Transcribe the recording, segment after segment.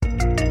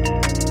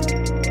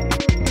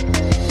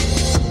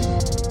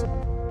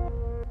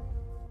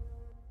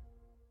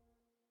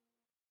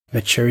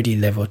Maturity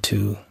Level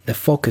 2. The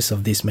focus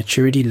of this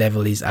maturity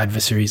level is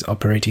adversaries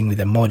operating with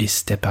a modest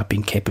step up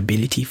in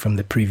capability from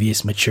the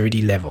previous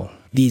maturity level.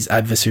 These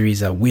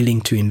adversaries are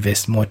willing to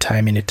invest more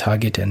time in a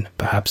target and,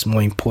 perhaps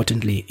more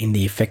importantly, in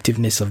the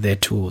effectiveness of their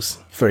tools.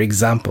 For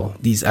example,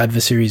 these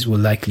adversaries will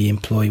likely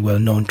employ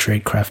well-known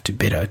tradecraft to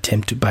better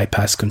attempt to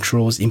bypass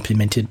controls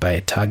implemented by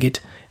a target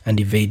and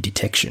evade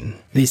detection.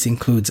 This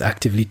includes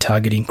actively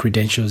targeting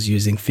credentials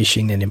using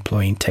phishing and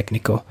employing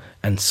technical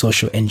and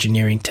social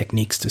engineering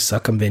techniques to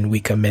circumvent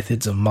weaker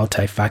methods of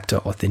multi-factor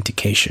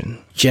authentication.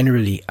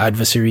 Generally,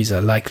 adversaries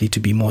are likely to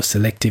be more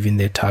selective in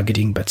their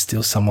targeting but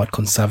still somewhat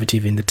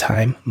conservative in the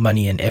time,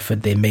 money, and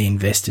effort they may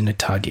invest in a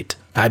target.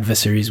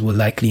 Adversaries will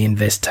likely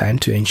invest time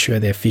to ensure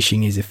their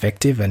phishing is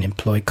effective and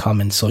employ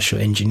common social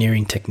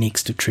engineering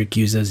techniques to trick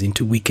users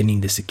into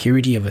weakening the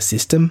security of a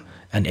system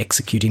and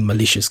executing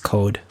malicious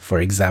code,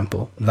 for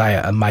example,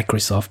 via a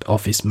Microsoft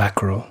Office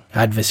macro.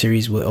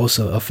 Adversaries will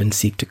also often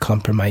seek to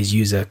compromise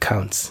user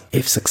accounts.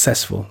 If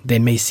successful, they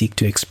may seek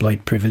to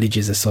exploit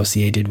privileges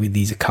associated with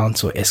these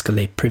accounts or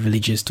escalate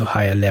privileges to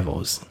higher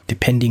levels.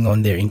 Depending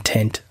on their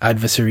intent,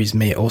 adversaries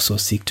may also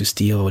seek to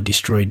steal or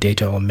destroy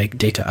data or make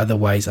data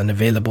otherwise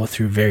unavailable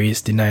through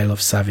various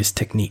denial-of-service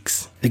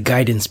techniques. The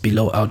guidance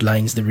below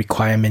outlines the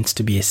requirements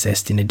to be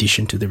assessed in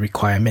addition to the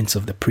requirements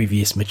of the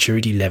previous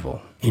maturity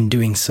level. In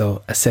doing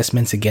so,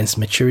 assessments against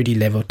Maturity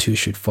Level 2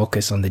 should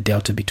focus on the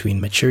delta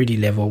between Maturity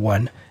Level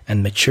 1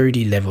 and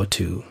Maturity Level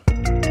 2.